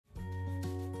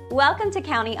Welcome to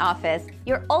County Office,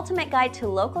 your ultimate guide to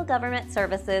local government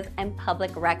services and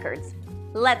public records.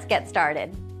 Let's get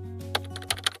started.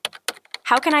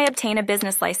 How can I obtain a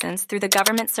business license through the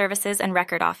Government Services and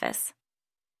Record Office?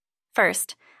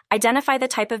 First, identify the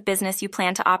type of business you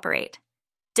plan to operate.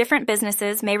 Different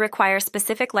businesses may require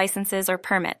specific licenses or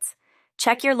permits.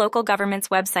 Check your local government's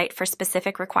website for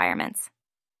specific requirements.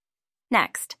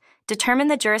 Next, determine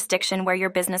the jurisdiction where your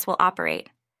business will operate.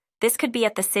 This could be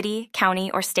at the city,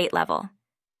 county, or state level.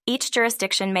 Each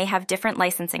jurisdiction may have different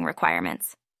licensing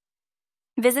requirements.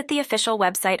 Visit the official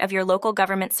website of your local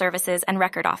government services and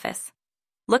record office.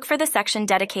 Look for the section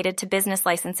dedicated to business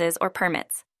licenses or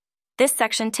permits. This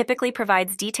section typically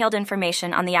provides detailed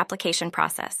information on the application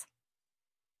process.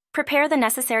 Prepare the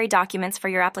necessary documents for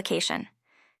your application.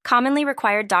 Commonly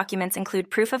required documents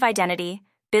include proof of identity,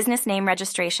 business name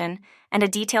registration, and a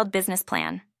detailed business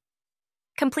plan.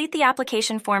 Complete the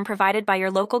application form provided by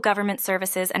your local government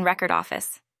services and record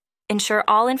office. Ensure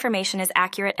all information is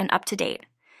accurate and up to date.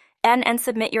 And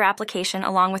submit your application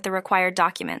along with the required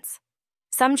documents.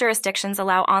 Some jurisdictions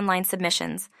allow online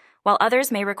submissions, while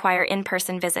others may require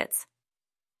in-person visits.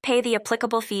 Pay the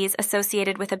applicable fees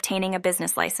associated with obtaining a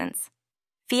business license.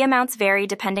 Fee amounts vary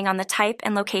depending on the type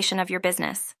and location of your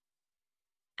business.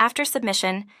 After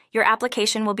submission, your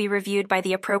application will be reviewed by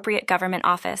the appropriate government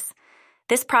office.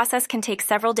 This process can take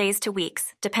several days to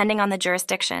weeks, depending on the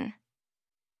jurisdiction.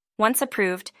 Once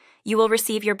approved, you will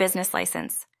receive your business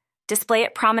license. Display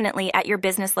it prominently at your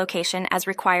business location as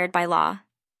required by law.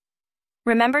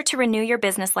 Remember to renew your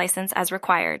business license as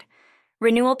required.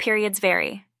 Renewal periods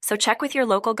vary, so check with your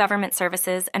local government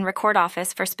services and record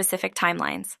office for specific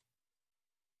timelines.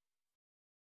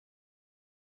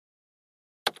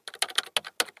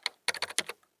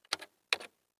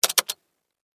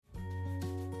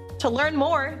 To learn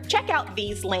more, check out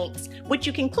these links, which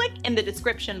you can click in the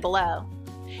description below.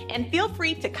 And feel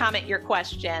free to comment your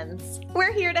questions.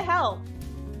 We're here to help.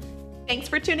 Thanks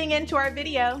for tuning in to our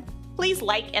video. Please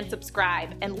like and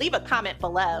subscribe and leave a comment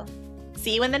below.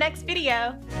 See you in the next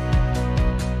video.